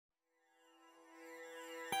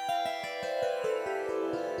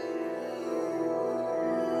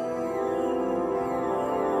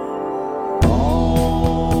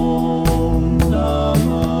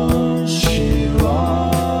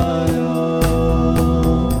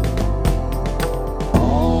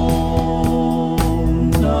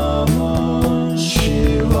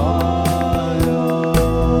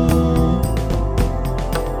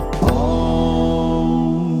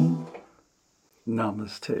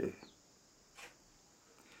Namaste.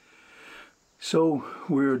 So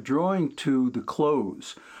we're drawing to the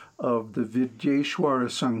close of the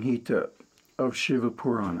Vidyeśvara-saṁhitā of Śiva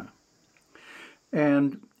Purāṇa.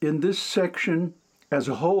 And in this section as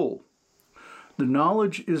a whole, the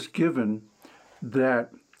knowledge is given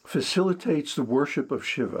that facilitates the worship of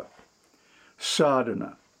Śiva: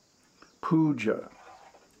 sadhana, puja,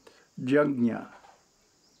 yajna.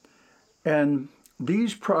 And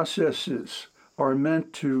these processes are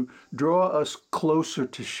meant to draw us closer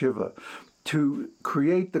to Śiva, to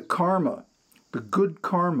create the karma, the good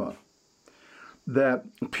karma, that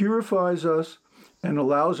purifies us and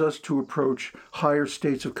allows us to approach higher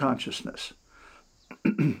states of consciousness.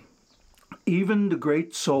 Even the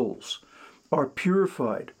great souls are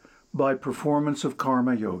purified by performance of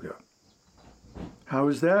karma yoga. How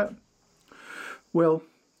is that? Well,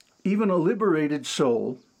 even a liberated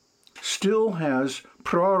soul still has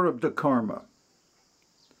prarabdha karma.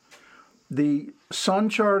 The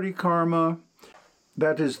sanchari karma,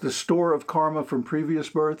 that is the store of karma from previous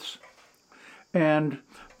births, and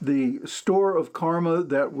the store of karma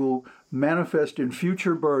that will manifest in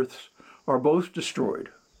future births are both destroyed.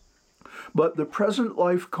 But the present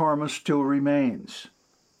life karma still remains.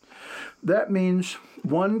 That means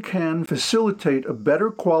one can facilitate a better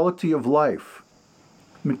quality of life,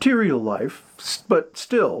 material life, but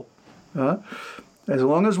still, as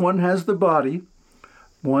long as one has the body,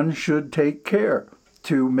 one should take care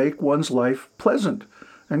to make one's life pleasant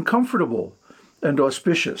and comfortable and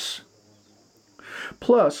auspicious.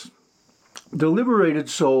 Plus, the liberated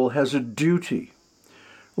soul has a duty.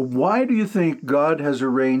 Why do you think God has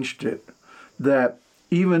arranged it that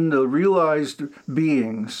even the realized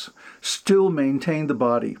beings still maintain the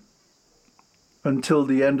body until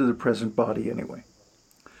the end of the present body anyway?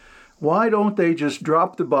 Why don't they just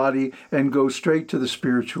drop the body and go straight to the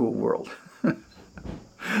spiritual world?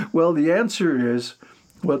 Well, the answer is,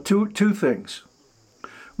 two things.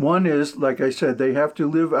 One is, like I said, they have to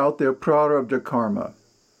live out their prarabdha karma.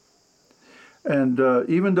 And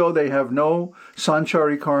even though they have no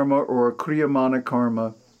sanchari karma or kriyamana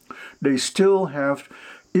karma, they still have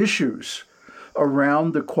issues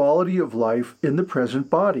around the quality of life in the present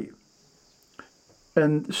body.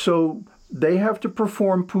 And so they have to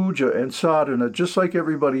perform puja and sadhana just like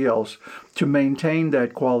everybody else to maintain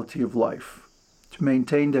that quality of life, to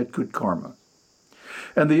maintain that good karma.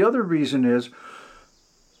 And the other reason is,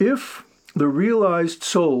 if the realized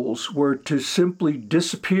souls were to simply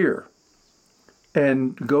disappear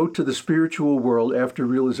and go to the spiritual world after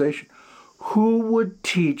realization, who would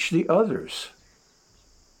teach the others?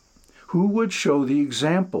 Who would show the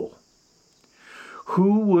example?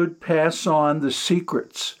 Who would pass on the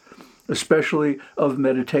secrets, especially of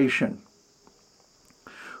meditation?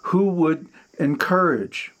 Who would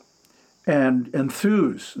encourage and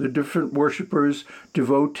enthuse the different worshipers,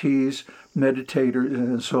 devotees, meditators,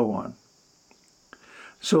 and so on?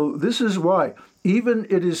 So this is why even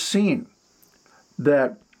it is seen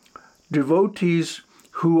that devotees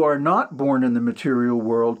who are not born in the material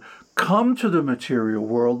world come to the material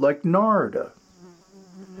world like Narada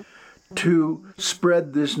to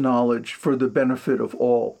spread this knowledge for the benefit of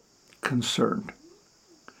all concerned.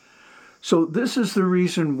 So this is the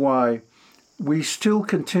reason why we still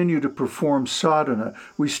continue to perform sadhana.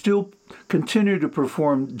 We still continue to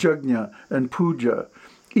perform yajna and puja,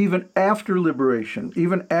 even after liberation,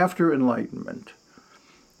 even after enlightenment.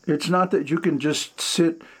 It's not that you can just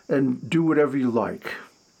sit and do whatever you like.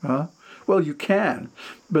 Well, you can,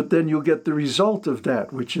 but then you'll get the result of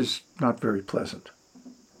that, which is not very pleasant.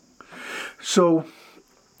 So,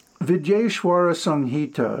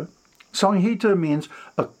 Vidyeśvara-saṁhitā, Saṁhitā means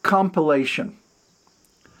a compilation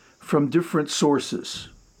from different sources.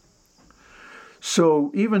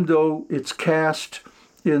 So even though it's cast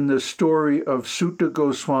in the story of Sutta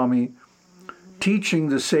Goswami teaching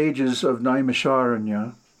the sages of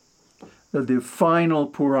Naimisharanya, the final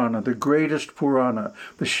Purāṇa, the greatest Purāṇa,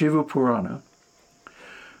 the Śiva Purāṇa,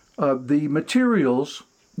 the materials,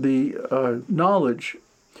 the knowledge,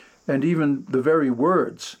 and even the very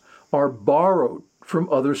words are borrowed from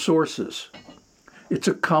other sources. It's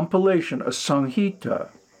a compilation, a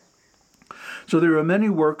saṁhitā. So there are many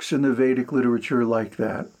works in the Vedic literature like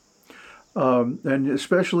that. And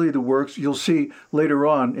especially the works you'll see later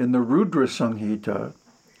on in the Rudra Saṁhitā.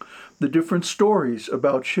 The different stories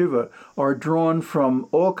about Śiva are drawn from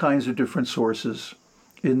all kinds of different sources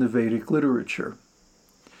in the Vedic literature.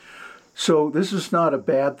 So this is not a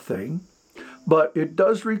bad thing, but it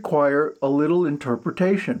does require a little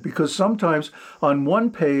interpretation, because sometimes on one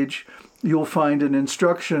page you'll find an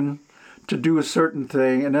instruction to do a certain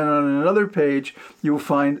thing, and then on another page you'll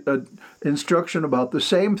find an instruction about the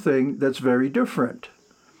same thing that's very different.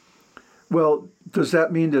 Well, does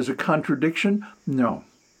that mean there's a contradiction? No.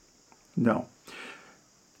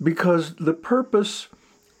 Because the purpose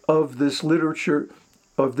of this literature,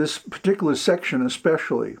 of this particular section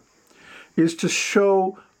especially, is to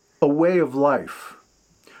show a way of life,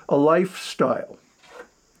 a lifestyle,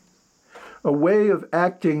 a way of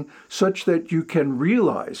acting such that you can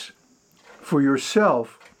realize for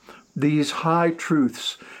yourself these high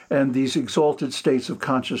truths and these exalted states of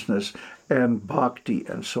consciousness and bhakti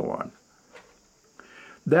and so on.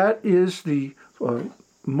 That is the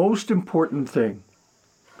most important thing.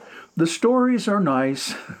 The stories are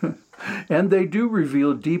nice, and they do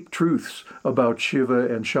reveal deep truths about Shiva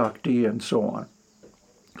and Shakti and so on.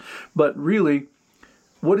 But really,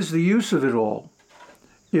 what is the use of it all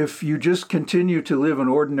if you just continue to live an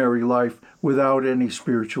ordinary life without any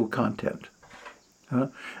spiritual content?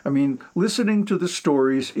 I mean, listening to the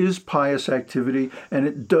stories is pious activity, and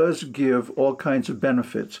it does give all kinds of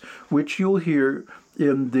benefits, which you'll hear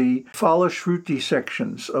in the Phalashruti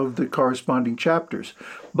sections of the corresponding chapters.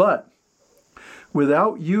 But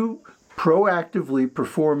without you proactively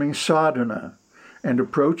performing sadhana and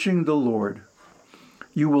approaching the Lord,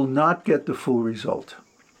 you will not get the full result.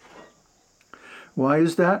 Why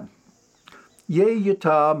is that? Ye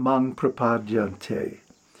yata mang prapadyante,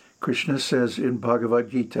 Krishna says in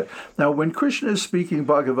Bhagavad Gita. Now, when Krishna is speaking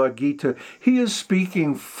Bhagavad Gita, he is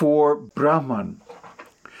speaking for Brahman.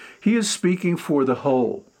 He is speaking for the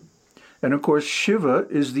whole. And of course, Shiva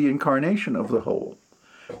is the incarnation of the whole,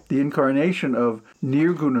 the incarnation of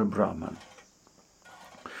Nirguna Brahman.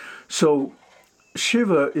 So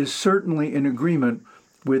Shiva is certainly in agreement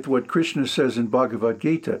with what Krishna says in Bhagavad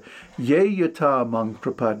Gita, Ye yata mang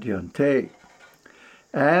prapadyante.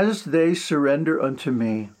 As they surrender unto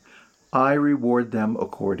me, I reward them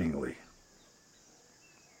accordingly.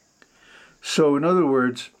 So in other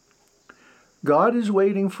words, God is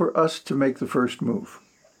waiting for us to make the first move.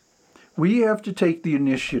 We have to take the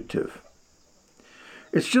initiative.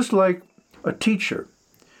 It's just like a teacher.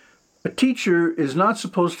 A teacher is not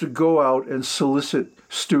supposed to go out and solicit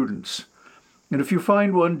students. And if you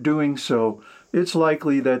find one doing so, it's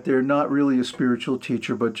likely that they're not really a spiritual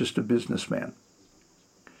teacher, but just a businessman.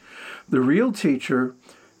 The real teacher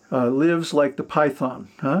lives like the python.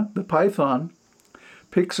 The python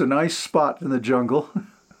picks a nice spot in the jungle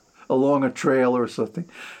along a trail or something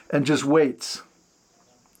and just waits.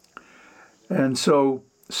 And so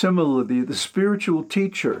similarly, the spiritual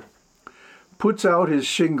teacher puts out his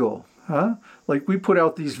shingle, like we put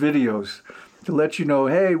out these videos to let you know,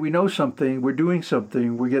 hey, we know something, we're doing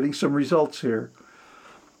something, we're getting some results here.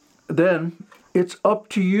 Then it's up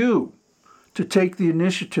to you to take the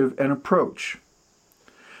initiative and approach.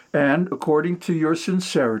 And according to your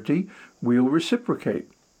sincerity, we'll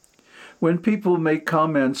reciprocate. When people make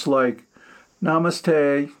comments like,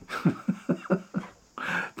 namaste,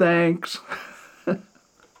 thanks,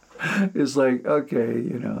 it's like, okay,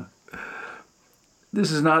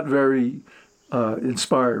 this is not very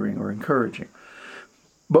inspiring or encouraging.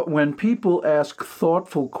 But when people ask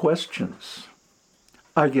thoughtful questions,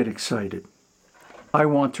 I get excited. I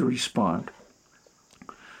want to respond.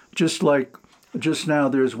 Just like just now,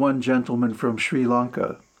 there's one gentleman from Sri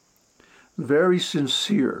Lanka, very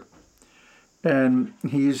sincere, and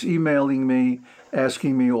he's emailing me,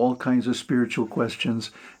 asking me all kinds of spiritual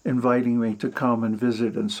questions, inviting me to come and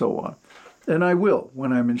visit and so on. And I will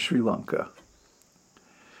when I'm in Sri Lanka.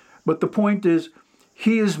 But the point is,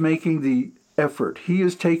 he is making the effort. He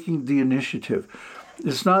is taking the initiative.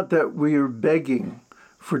 It's not that we are begging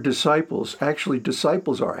for disciples. Actually,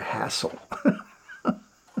 disciples are a hassle,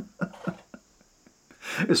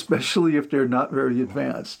 especially if they're not very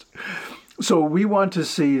advanced. So we want to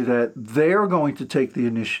see that they're going to take the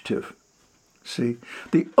initiative. See,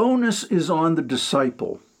 the onus is on the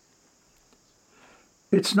disciple.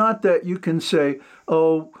 It's not that you can say,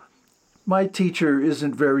 oh, my teacher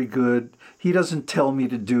isn't very good. He doesn't tell me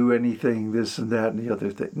to do anything, this and that and the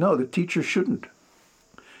other thing. No, the teacher shouldn't.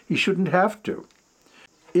 He shouldn't have to.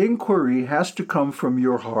 Inquiry has to come from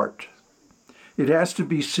your heart. It has to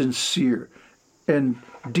be sincere and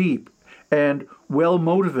deep and well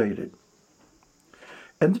motivated.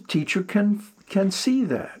 And the teacher can see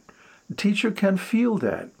that. The teacher can feel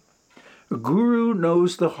that. A guru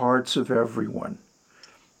knows the hearts of everyone.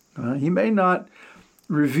 He may not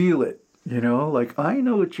reveal it, like, I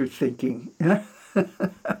know what you're thinking.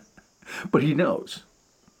 But he knows.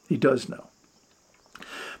 He does know.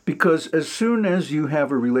 Because as soon as you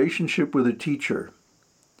have a relationship with a teacher,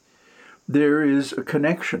 there is a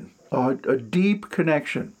connection, a deep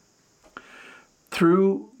connection.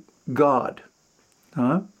 through God.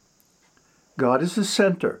 God is the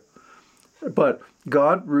center. But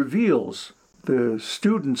God reveals the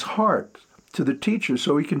student's heart to the teacher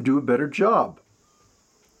so he can do a better job.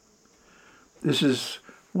 This is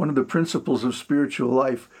one of the principles of spiritual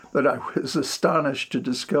life that I was astonished to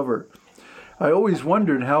discover. I always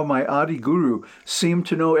wondered how my Adi Guru seemed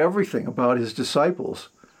to know everything about his disciples,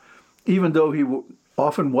 even though he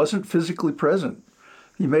often wasn't physically present.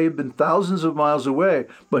 He may have been thousands of miles away,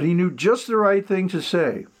 but he knew just the right thing to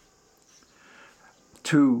say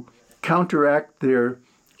to counteract their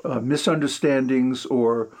misunderstandings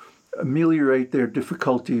or ameliorate their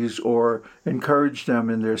difficulties or encourage them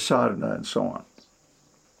in their sadhana and so on.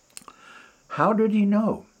 How did he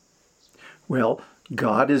know? Well,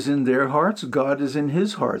 God is in their hearts, God is in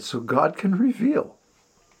his heart, so God can reveal.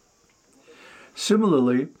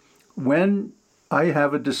 Similarly, when I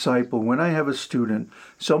have a disciple, when I have a student,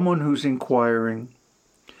 someone who's inquiring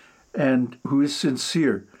and who is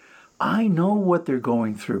sincere, I know what they're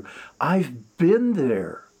going through. I've been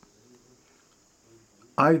there.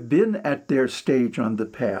 I've been at their stage on the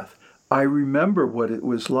path. I remember what it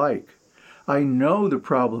was like. I know the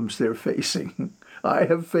problems they're facing. I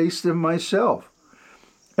have faced them myself.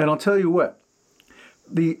 And I'll tell you what,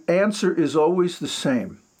 the answer is always the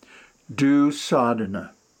same. Do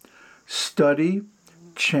sadhana. Study,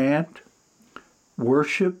 chant,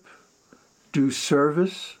 worship, do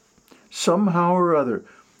service, somehow or other.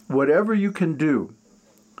 Whatever you can do,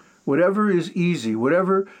 whatever is easy,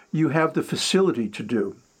 whatever you have the facility to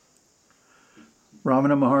do.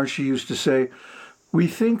 Ramana Maharshi used to say, we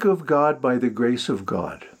think of God by the grace of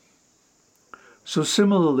God. So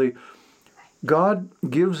similarly, God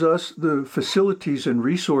gives us the facilities and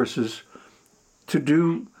resources to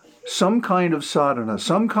do some kind of sadhana,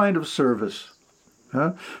 some kind of service.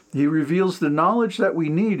 He reveals the knowledge that we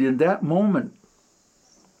need in that moment,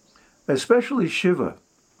 especially Śiva.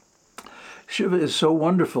 Śiva is so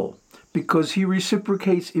wonderful because he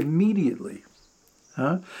reciprocates immediately.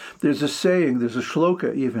 There's a saying, there's a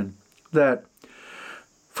shloka even, that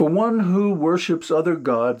for one who worships other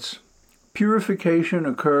gods, purification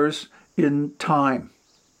occurs in time.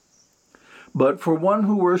 But for one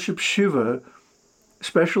who worships Śiva,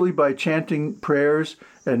 especially by chanting prayers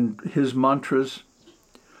and his mantras,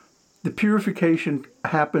 the purification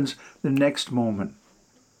happens the next moment.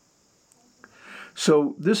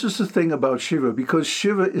 So this is the thing about Śiva, because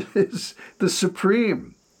Śiva is the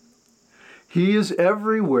supreme. He is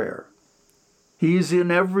everywhere. He is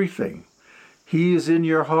in everything. He is in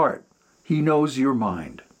your heart. He knows your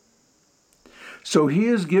mind. So he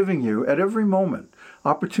is giving you, at every moment,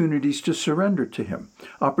 opportunities to surrender to him,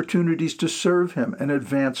 opportunities to serve him and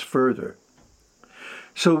advance further.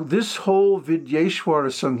 So this whole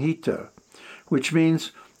Vidyeśvara-saṁhitā, which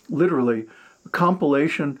means literally a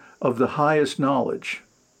compilation of the highest knowledge,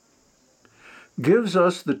 gives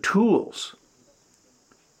us the tools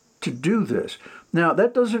to do this. Now,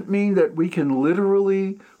 that doesn't mean that we can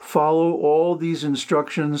literally follow all these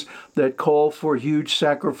instructions that call for huge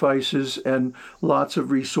sacrifices and lots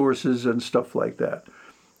of resources and stuff like that.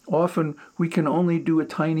 Often, we can only do a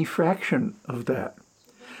tiny fraction of that.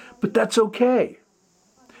 But that's okay.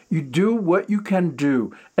 You do what you can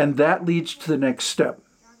do, and that leads to the next step.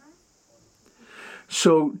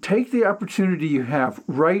 So take the opportunity you have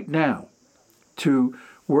right now to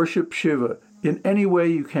worship Śiva in any way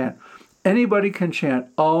you can. Anybody can chant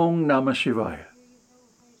Om Namah Shivaya.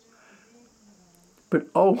 But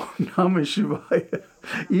Om Namah Shivaya,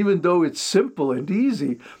 even though it's simple and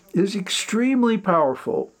easy, is extremely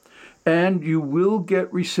powerful, and you will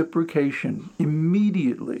get reciprocation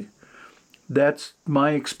immediately. That's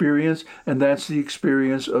my experience, and that's the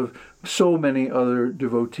experience of so many other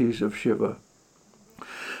devotees of Śiva.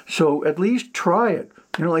 So at least try it.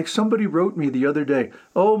 Like somebody wrote me the other day,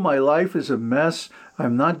 oh, my life is a mess.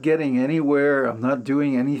 I'm not getting anywhere. I'm not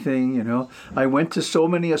doing anything, I went to so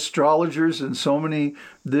many astrologers and so many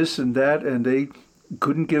this and that, and they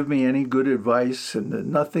couldn't give me any good advice,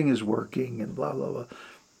 and nothing is working, and blah, blah, blah.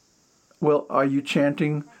 Well, are you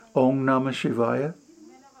chanting Om Namah Shivaya?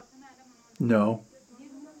 No.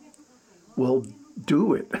 Well,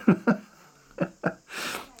 do it.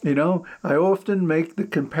 I often make the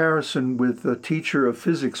comparison with a teacher of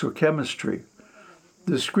physics or chemistry.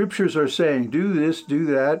 The scriptures are saying, do this, do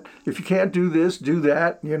that. If you can't do this, do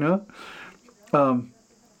that, And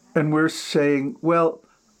we're saying, well,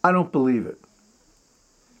 I don't believe it.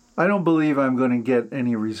 I don't believe I'm going to get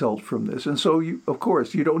any result from this. And so, of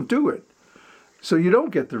course, you don't do it. So you don't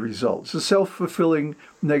get the results. It's a self-fulfilling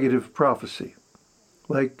negative prophecy.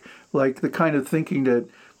 Like the kind of thinking that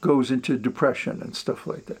goes into depression and stuff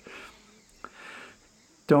like that.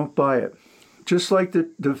 Don't buy it. Just like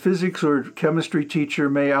the physics or chemistry teacher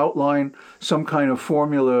may outline some kind of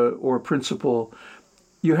formula or principle,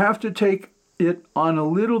 you have to take it on a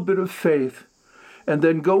little bit of faith and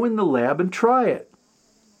then go in the lab and try it.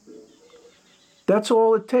 That's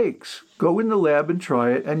all it takes. Go in the lab and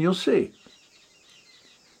try it, and you'll see.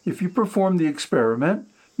 If you perform the experiment,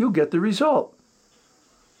 you'll get the result.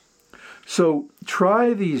 So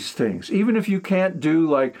try these things. Even if you can't do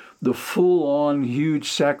like the full-on huge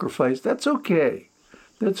sacrifice, that's okay.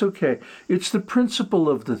 That's okay. It's the principle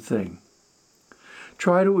of the thing.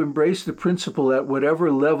 Try to embrace the principle at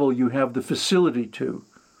whatever level you have the facility to.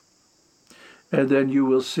 And then you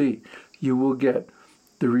will see. You will get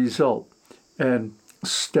the result. And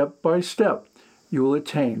step by step, you will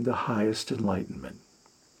attain the highest enlightenment.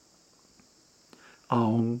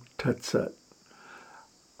 Aum Tat Sat.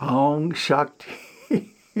 Aum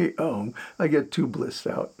Shakti. Aum. I get too blissed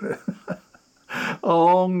out.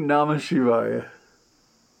 Om Namah Shivaya.